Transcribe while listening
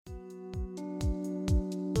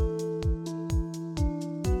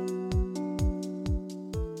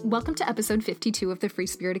Welcome to episode 52 of the Free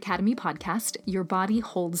Spirit Academy podcast, Your Body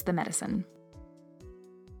Holds the Medicine.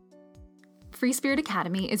 Free Spirit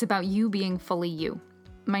Academy is about you being fully you.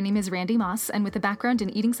 My name is Randy Moss, and with a background in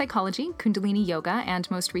eating psychology, Kundalini yoga,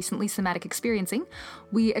 and most recently somatic experiencing,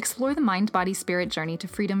 we explore the mind-body-spirit journey to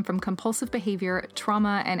freedom from compulsive behavior,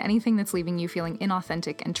 trauma, and anything that's leaving you feeling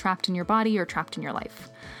inauthentic and trapped in your body or trapped in your life.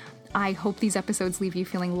 I hope these episodes leave you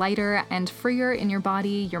feeling lighter and freer in your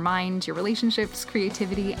body, your mind, your relationships,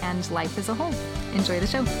 creativity, and life as a whole. Enjoy the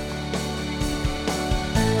show.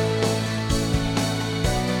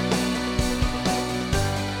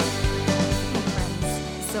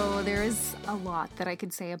 So there is a lot that I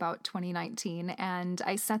could say about 2019, and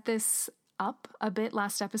I set this up a bit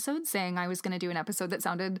last episode, saying I was going to do an episode that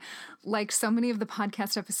sounded like so many of the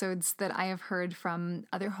podcast episodes that I have heard from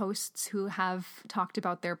other hosts who have talked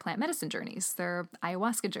about their plant medicine journeys, their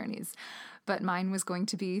ayahuasca journeys, but mine was going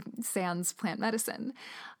to be sans plant medicine.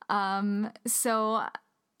 So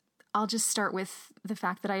I'll just start with the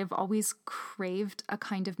fact that I have always craved a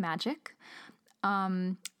kind of magic.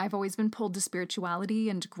 I've always been pulled to spirituality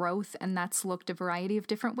and growth, and that's looked a variety of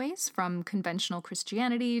different ways, from conventional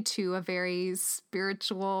Christianity to a very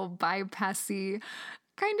spiritual, bypassy,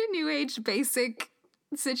 kind of new age basic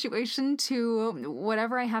situation to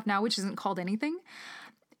whatever I have now, which isn't called anything.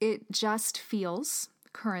 It just feels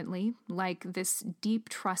currently like this deep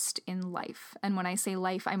trust in life. And when I say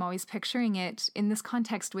life, I'm always picturing it in this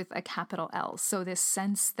context with a capital L. So this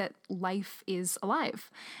sense that life is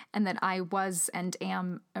alive and that I was and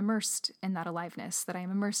am immersed in that aliveness, that I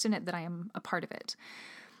am immersed in it, that I am a part of it.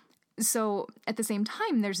 So at the same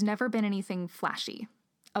time, there's never been anything flashy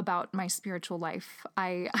about my spiritual life.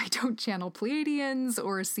 I don't channel Pleiadians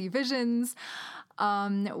or see visions.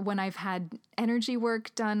 When I've had energy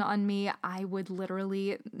work done on me, I would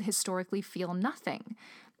literally historically feel nothing.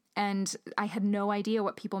 And I had no idea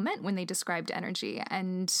what people meant when they described energy.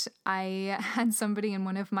 And I had somebody in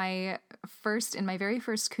my very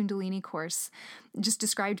first Kundalini course just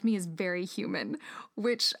described me as very human,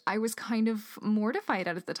 which I was kind of mortified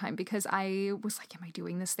at the time because I was like, am I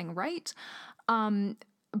doing this thing right?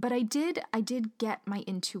 But I did get my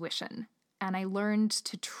intuition. And I learned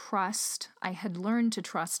to trust, I had learned to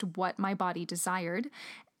trust what my body desired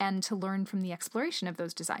and to learn from the exploration of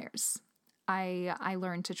those desires. I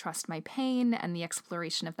learned to trust my pain and the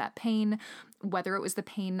exploration of that pain, whether it was the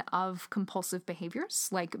pain of compulsive behaviors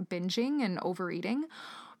like binging and overeating,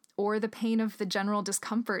 or the pain of the general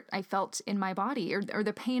discomfort I felt in my body, or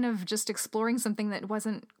the pain of just exploring something that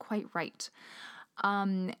wasn't quite right.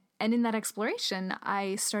 And in that exploration,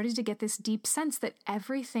 I started to get this deep sense that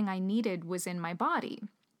everything I needed was in my body,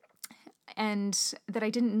 and that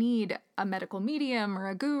I didn't need a medical medium or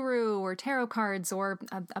a guru or tarot cards or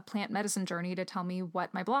a plant medicine journey to tell me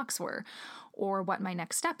what my blocks were or what my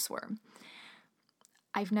next steps were.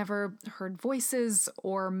 I've never heard voices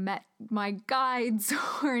or met my guides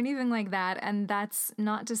or anything like that. And that's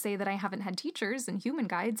not to say that I haven't had teachers and human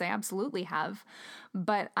guides. I absolutely have.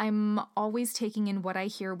 But I'm always taking in what I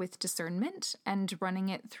hear with discernment and running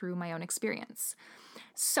it through my own experience.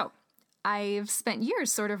 So I've spent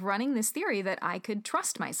years sort of running this theory that I could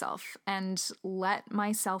trust myself and let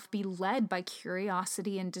myself be led by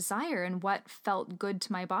curiosity and desire and what felt good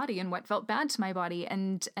to my body and what felt bad to my body,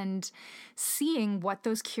 and seeing what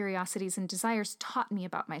those curiosities and desires taught me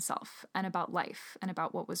about myself and about life and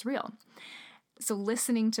about what was real. So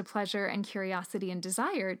listening to pleasure and curiosity and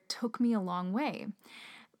desire took me a long way.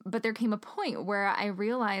 But there came a point where I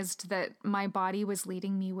realized that my body was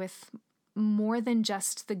leading me with more than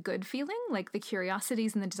just the good feeling, like the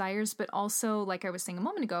curiosities and the desires, but also, like I was saying a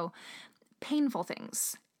moment ago, painful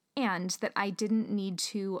things. And that I didn't need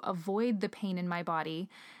to avoid the pain in my body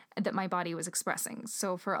that my body was expressing.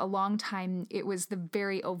 So for a long time, it was the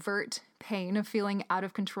very overt pain of feeling out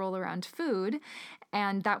of control around food.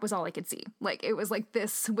 And that was all I could see. Like, it was like,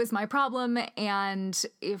 this was my problem. And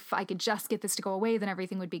if I could just get this to go away, then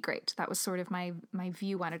everything would be great. That was sort of my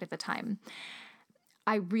view on it at the time.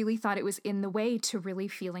 I really thought it was in the way to really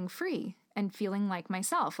feeling free and feeling like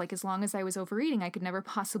myself. Like, as long as I was overeating, I could never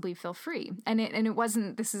possibly feel free. And it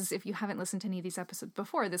wasn't, this is, if you haven't listened to any of these episodes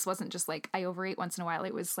before, this wasn't just like I overate once in a while.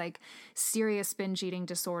 It was like serious binge eating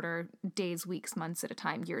disorder, days, weeks, months at a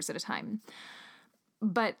time, years at a time.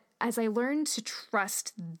 But as I learned to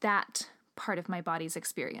trust that part of my body's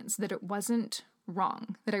experience, that it wasn't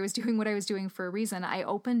wrong, that I was doing what I was doing for a reason, I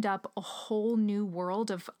opened up a whole new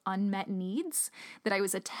world of unmet needs that I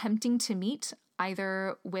was attempting to meet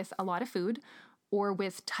either with a lot of food or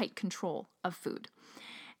with tight control of food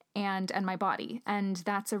and my body. And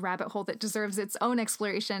that's a rabbit hole that deserves its own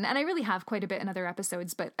exploration. And I really have quite a bit in other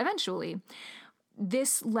episodes, but eventually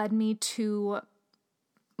this led me to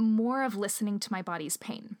more of listening to my body's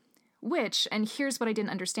pain, which, and here's what I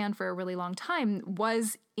didn't understand for a really long time,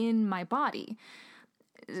 was in my body.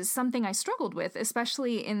 Something I struggled with,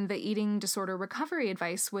 especially in the eating disorder recovery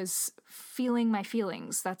advice, was feeling my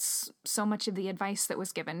feelings. That's so much of the advice that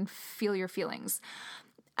was given, feel your feelings.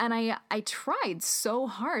 And I tried so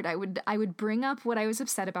hard. I would bring up what I was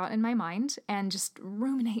upset about in my mind and just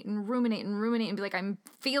ruminate and be like, I'm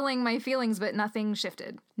feeling my feelings, but nothing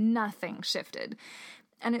shifted. Nothing shifted.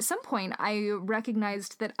 And at some point, I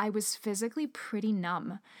recognized that I was physically pretty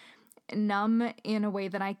numb in a way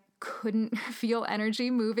that I couldn't feel energy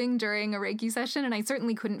moving during a Reiki session, and I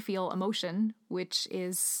certainly couldn't feel emotion, which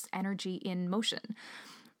is energy in motion.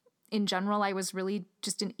 In general, I was really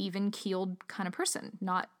just an even-keeled kind of person,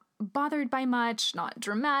 not bothered by much, not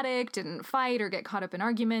dramatic, didn't fight or get caught up in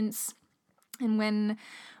arguments. And when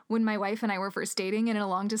my wife and I were first dating and in a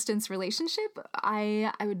long-distance relationship,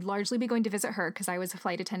 I would largely be going to visit her because I was a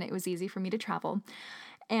flight attendant. It was easy for me to travel.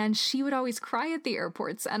 And she would always cry at the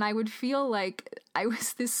airports, and I would feel like I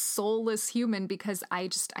was this soulless human because I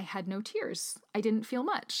had no tears. I didn't feel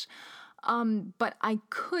much. But I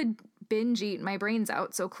could binge eat my brains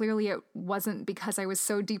out, so clearly it wasn't because I was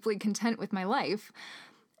so deeply content with my life.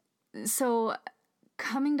 So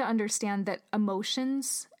coming to understand that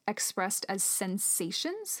emotions expressed as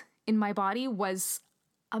sensations in my body was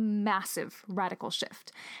a massive radical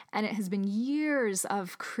shift. And it has been years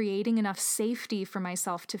of creating enough safety for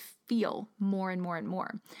myself to feel more and more and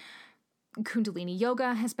more. Kundalini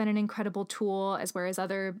yoga has been an incredible tool, as well as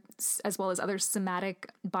other somatic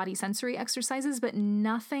body sensory exercises, but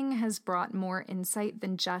nothing has brought more insight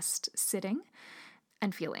than just sitting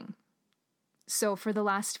and feeling. So for the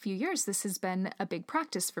last few years, this has been a big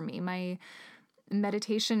practice for me. My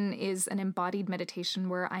meditation is an embodied meditation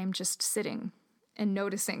where I'm just sitting and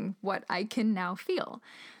noticing what I can now feel.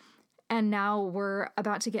 And now we're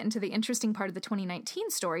about to get into the interesting part of the 2019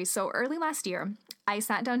 story. So early last year, I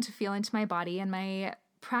sat down to feel into my body, and my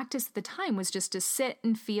practice at the time was just to sit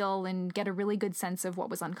and feel and get a really good sense of what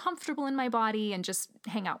was uncomfortable in my body and just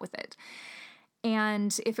hang out with it.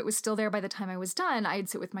 And if it was still there by the time I was done, I'd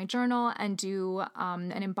sit with my journal and do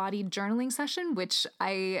an embodied journaling session, which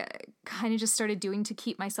I kind of just started doing to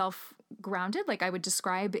keep myself grounded. Like I would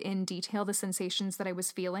describe in detail the sensations that I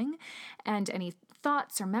was feeling and any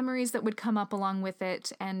thoughts or memories that would come up along with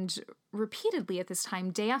it. And repeatedly at this time,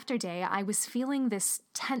 day after day, I was feeling this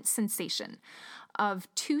tense sensation of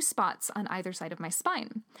 2 spots on either side of my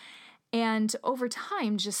spine. And over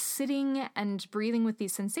time, just sitting and breathing with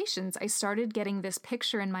these sensations, I started getting this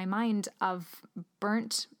picture in my mind of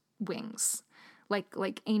burnt wings,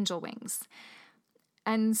 like angel wings.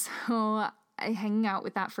 And so hanging out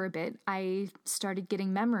with that for a bit, I started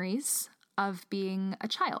getting memories of being a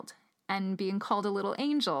child and being called a little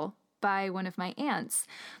angel by one of my aunts,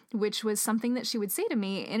 which was something that she would say to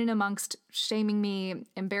me in and amongst shaming me,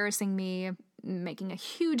 embarrassing me, making a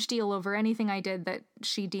huge deal over anything I did that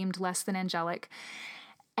she deemed less than angelic.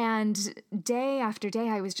 And day after day,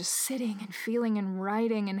 I was just sitting and feeling and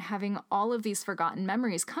writing and having all of these forgotten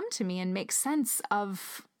memories come to me and make sense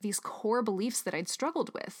of these core beliefs that I'd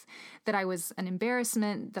struggled with, that I was an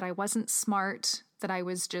embarrassment, that I wasn't smart, that I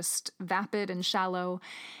was just vapid and shallow.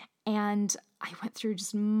 And I went through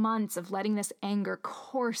just months of letting this anger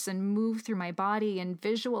course and move through my body and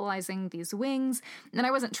visualizing these wings. And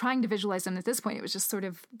I wasn't trying to visualize them at this point. It was just sort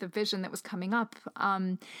of the vision that was coming up,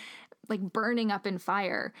 like burning up in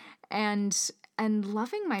fire, and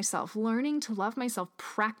loving myself, learning to love myself,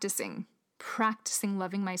 practicing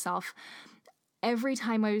loving myself every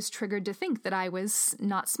time I was triggered to think that I was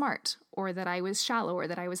not smart or that I was shallow or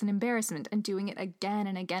that I was an embarrassment, and doing it again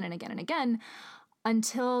and again and again and again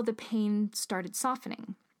until the pain started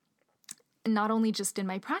softening. Not only just in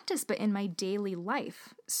my practice, but in my daily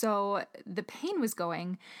life. So the pain was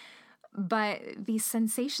going, but these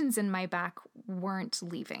sensations in my back weren't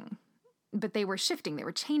leaving, but they were shifting, they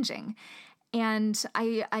were changing. And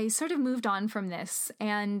I sort of moved on from this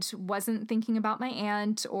and wasn't thinking about my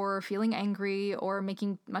aunt or feeling angry or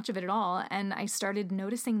making much of it at all. And I started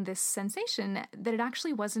noticing this sensation that it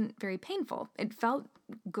actually wasn't very painful. It felt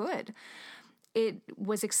good. It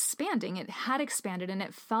was expanding. It had expanded, and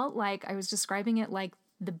it felt like I was describing it like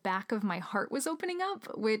the back of my heart was opening up,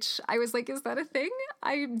 which I was like, is that a thing?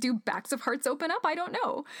 Do backs of hearts open up? I don't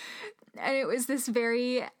know. And it was this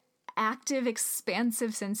very active,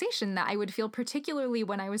 expansive sensation that I would feel particularly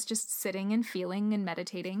when I was just sitting and feeling and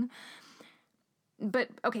meditating.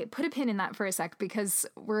 But okay, put a pin in that for a sec, because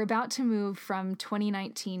we're about to move from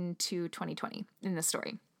 2019 to 2020 in this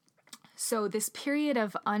story. So this period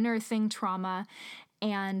of unearthing trauma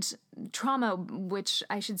and trauma, which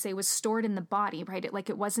I should say was stored in the body, right?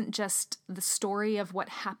 It wasn't just the story of what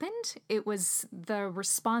happened. It was the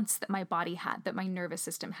response that my body had, that my nervous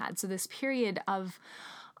system had. So this period of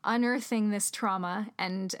unearthing this trauma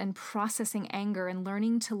and processing anger and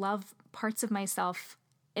learning to love parts of myself,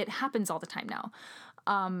 it happens all the time now.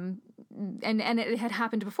 And it had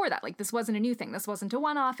happened before that. Like, this wasn't a new thing. This wasn't a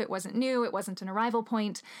one-off. It wasn't new. It wasn't an arrival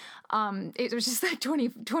point. It was just that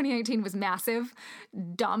 2018 was massive.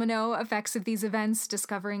 Domino effects of these events,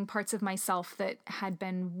 discovering parts of myself that had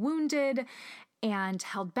been wounded and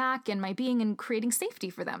held back in my being, and creating safety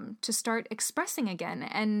for them to start expressing again.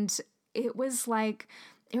 And it was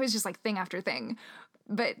just like thing after thing.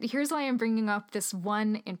 But here's why I'm bringing up this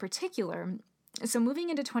one in particular. So moving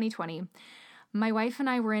into 2020, my wife and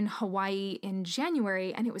I were in Hawaii in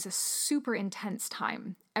January, and it was a super intense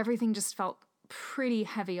time. Everything just felt pretty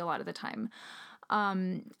heavy a lot of the time.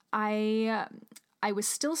 I was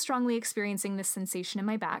still strongly experiencing this sensation in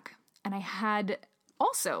my back, and I had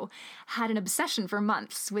also had an obsession for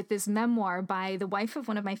months with this memoir by the wife of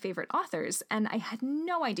one of my favorite authors, and I had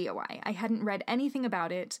no idea why. I hadn't read anything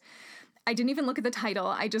about it. I didn't even look at the title.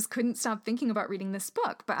 I just couldn't stop thinking about reading this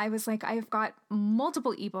book. But I was like, I've got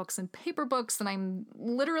multiple ebooks and paper books, and I'm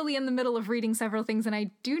literally in the middle of reading several things, and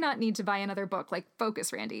I do not need to buy another book. Like,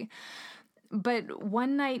 focus, Randy. But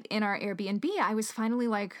one night in our Airbnb, I was finally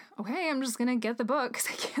like, okay, I'm just going to get the book because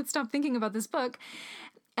I can't stop thinking about this book.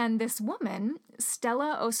 And this woman,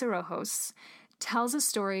 Stella Osirojos, tells a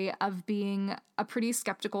story of being a pretty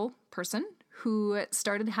skeptical person who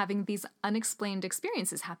started having these unexplained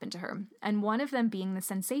experiences happen to her, and one of them being the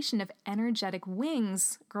sensation of energetic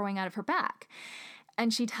wings growing out of her back.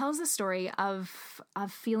 And she tells the story of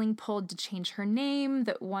feeling pulled to change her name,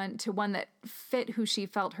 to one that fit who she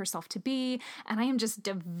felt herself to be. And I am just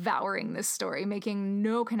devouring this story, making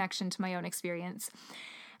no connection to my own experience.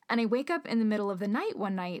 And I wake up in the middle of the night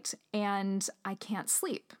one night, and I can't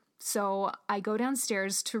sleep. So I go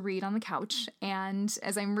downstairs to read on the couch, and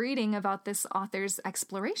as I'm reading about this author's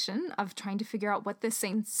exploration of trying to figure out what this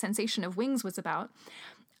same sensation of wings was about,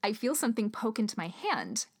 I feel something poke into my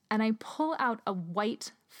hand, and I pull out a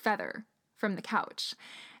white feather from the couch.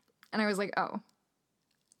 And I was like, oh,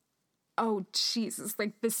 Jesus,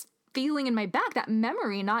 like this feeling in my back, that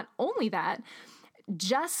memory, not only that,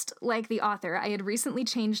 just like the author, I had recently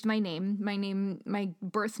changed my name. My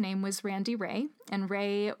birth name was Randy Ray, and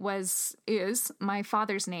Ray is my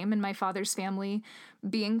father's name, and my father's family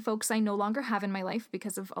being folks I no longer have in my life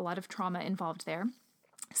because of a lot of trauma involved there.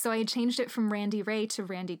 So I had changed it from Randy Ray to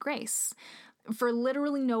Randy Grace for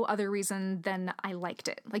literally no other reason than I liked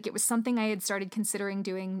it. Like, it was something I had started considering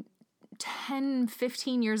doing 10,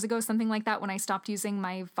 15 years ago, something like that, when I stopped using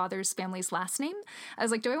my father's family's last name. I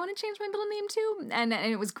was like, do I want to change my middle name too? And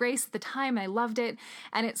it was Grace at the time. I loved it.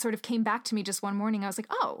 And it sort of came back to me just one morning. I was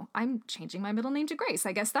like, oh, I'm changing my middle name to Grace.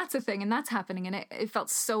 I guess that's a thing, and that's happening. And it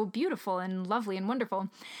felt so beautiful and lovely and wonderful.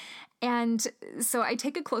 And so I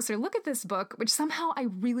take a closer look at this book, which somehow I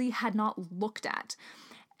really had not looked at.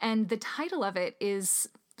 And the title of it is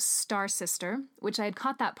Star Sister, which I had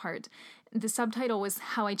caught that part. The subtitle was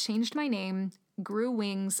How I Changed My Name, Grew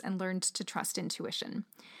Wings, and Learned to Trust Intuition.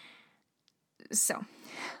 So,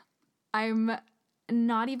 I'm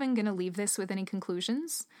not even going to leave this with any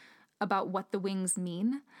conclusions about what the wings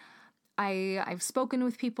mean. I've spoken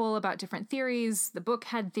with people about different theories. The book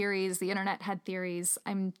had theories. The internet had theories.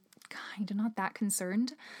 I'm kind of not that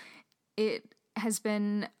concerned. It has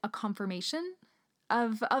been a confirmation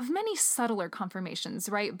of many subtler confirmations,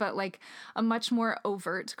 right? But like a much more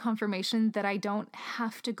overt confirmation that I don't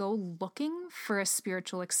have to go looking for a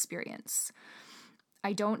spiritual experience.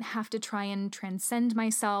 I don't have to try and transcend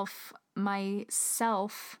myself.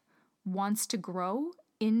 Myself wants to grow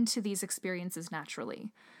into these experiences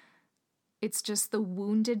naturally. It's just the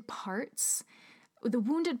wounded parts,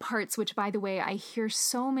 which, by the way, I hear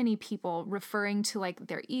so many people referring to like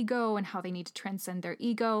their ego and how they need to transcend their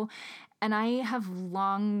ego. And I have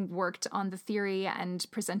long worked on the theory and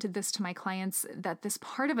presented this to my clients that this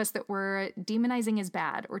part of us that we're demonizing as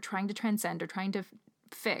bad or trying to transcend or trying to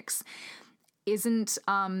fix isn't,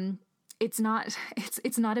 it's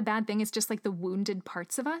not a bad thing. It's just like the wounded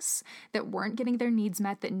parts of us that weren't getting their needs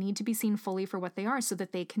met, that need to be seen fully for what they are so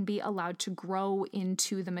that they can be allowed to grow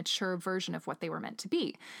into the mature version of what they were meant to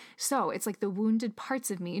be. So it's like the wounded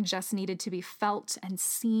parts of me just needed to be felt and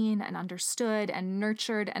seen and understood and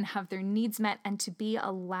nurtured and have their needs met and to be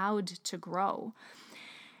allowed to grow.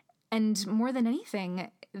 And more than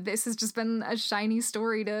anything, this has just been a shiny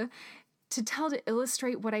story to tell, to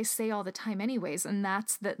illustrate what I say all the time anyways, and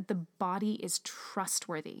that's that the body is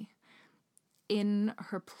trustworthy in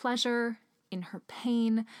her pleasure in her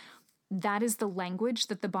pain. That is the language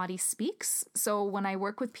that the body speaks. So when I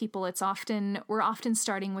work with people, we're often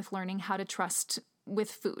starting with learning how to trust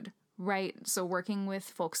with food, right? So working with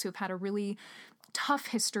folks who've had a really tough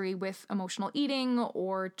history with emotional eating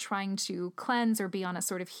or trying to cleanse or be on a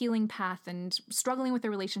sort of healing path and struggling with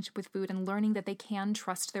their relationship with food and learning that they can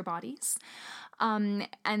trust their bodies. And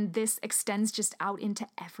this extends just out into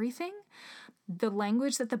everything. The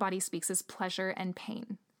language that the body speaks is pleasure and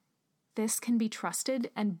pain. This can be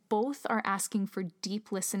trusted, and both are asking for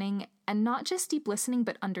deep listening, and not just deep listening,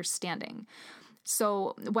 but understanding.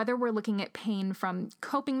 So whether we're looking at pain from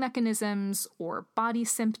coping mechanisms or body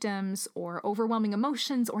symptoms or overwhelming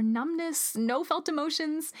emotions or numbness, no felt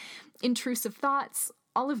emotions, intrusive thoughts,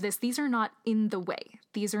 all of this, these are not in the way.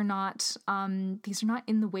 These are not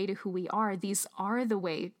in the way to who we are. These are the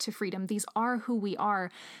way to freedom. These are who we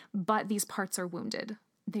are, but these parts are wounded.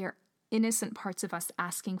 They're innocent parts of us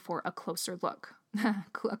asking for a closer look,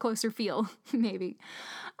 a closer feel, maybe.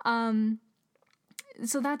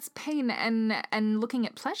 So that's pain and looking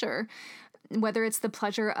at pleasure, whether it's the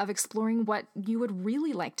pleasure of exploring what you would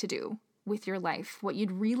really like to do with your life, what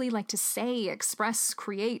you'd really like to say, express,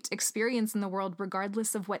 create, experience in the world,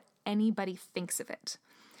 regardless of what anybody thinks of it.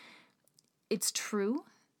 It's true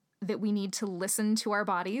that we need to listen to our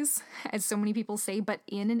bodies, as so many people say, but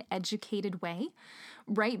in an educated way,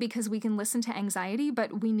 right? Because we can listen to anxiety,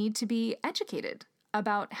 but we need to be educated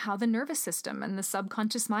about how the nervous system and the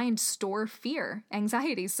subconscious mind store fear,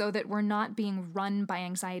 anxiety, so that we're not being run by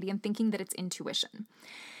anxiety and thinking that it's intuition.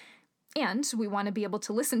 And we want to be able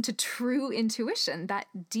to listen to true intuition, that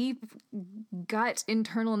deep gut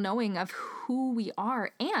internal knowing of who we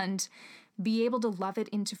are, and be able to love it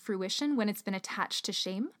into fruition when it's been attached to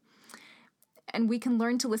shame. And we can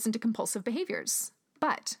learn to listen to compulsive behaviors,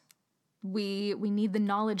 but we need the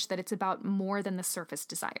knowledge that it's about more than the surface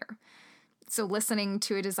desire. So listening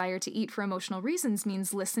to a desire to eat for emotional reasons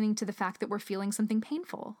means listening to the fact that we're feeling something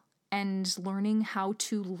painful and learning how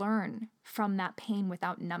to learn from that pain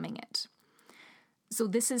without numbing it. So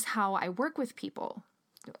this is how I work with people: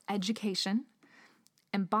 education,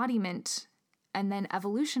 embodiment, and then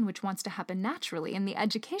evolution, which wants to happen naturally. And the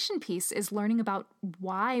education piece is learning about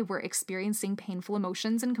why we're experiencing painful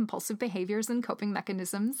emotions and compulsive behaviors and coping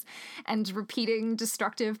mechanisms and repeating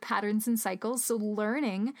destructive patterns and cycles. So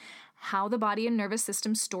learning how the body and nervous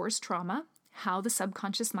system stores trauma, how the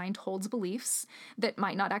subconscious mind holds beliefs that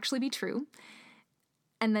might not actually be true.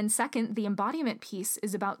 And then second, the embodiment piece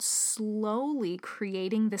is about slowly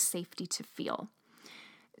creating the safety to feel.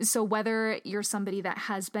 So whether you're somebody that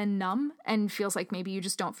has been numb and feels like maybe you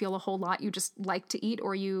just don't feel a whole lot, you just like to eat,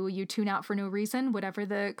 or you tune out for no reason, whatever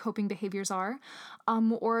the coping behaviors are,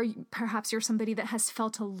 or perhaps you're somebody that has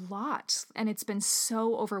felt a lot and it's been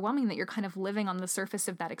so overwhelming that you're kind of living on the surface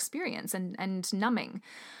of that experience and numbing.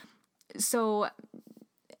 So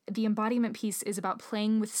the embodiment piece is about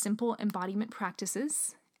playing with simple embodiment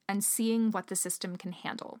practices and seeing what the system can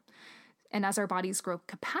handle. And as our bodies grow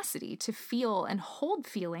capacity to feel and hold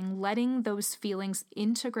feeling, letting those feelings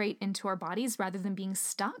integrate into our bodies rather than being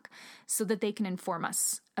stuck, so that they can inform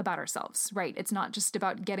us about ourselves, right? It's not just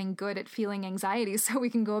about getting good at feeling anxiety so we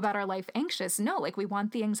can go about our life anxious. No, like we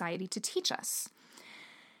want the anxiety to teach us.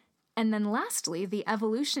 And then lastly, the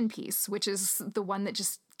evolution piece, which is the one that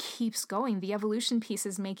just keeps going. The evolution piece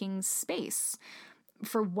is making space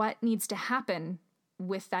for what needs to happen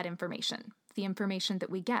with that information. The information that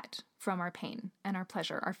we get from our pain and our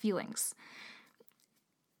pleasure, our feelings.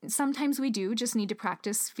 Sometimes we do just need to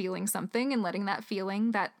practice feeling something and letting that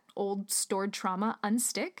feeling, that old stored trauma,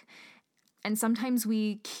 unstick. And sometimes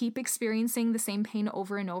we keep experiencing the same pain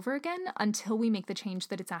over and over again until we make the change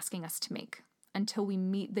that it's asking us to make, until we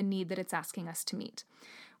meet the need that it's asking us to meet.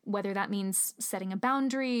 Whether that means setting a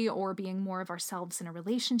boundary or being more of ourselves in a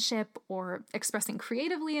relationship or expressing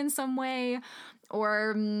creatively in some way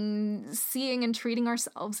or seeing and treating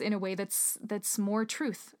ourselves in a way that's more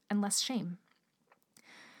truth and less shame.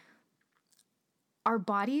 Our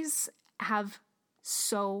bodies have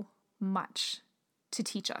so much to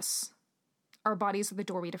teach us. Our bodies are the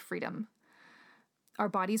doorway to freedom. Our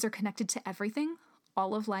bodies are connected to everything,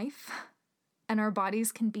 all of life. And our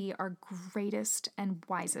bodies can be our greatest and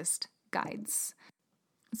wisest guides.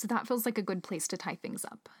 So that feels like a good place to tie things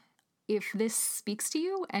up. If this speaks to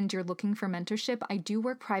you and you're looking for mentorship, I do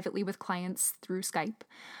work privately with clients through Skype.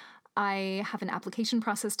 I have an application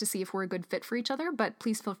process to see if we're a good fit for each other, but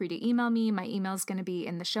please feel free to email me. My email is going to be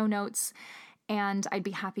in the show notes, and I'd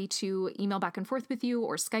be happy to email back and forth with you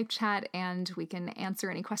or Skype chat, and we can answer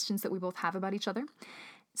any questions that we both have about each other.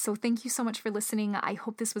 So thank you so much for listening. I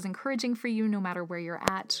hope this was encouraging for you no matter where you're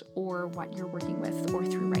at or what you're working with or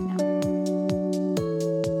through right now.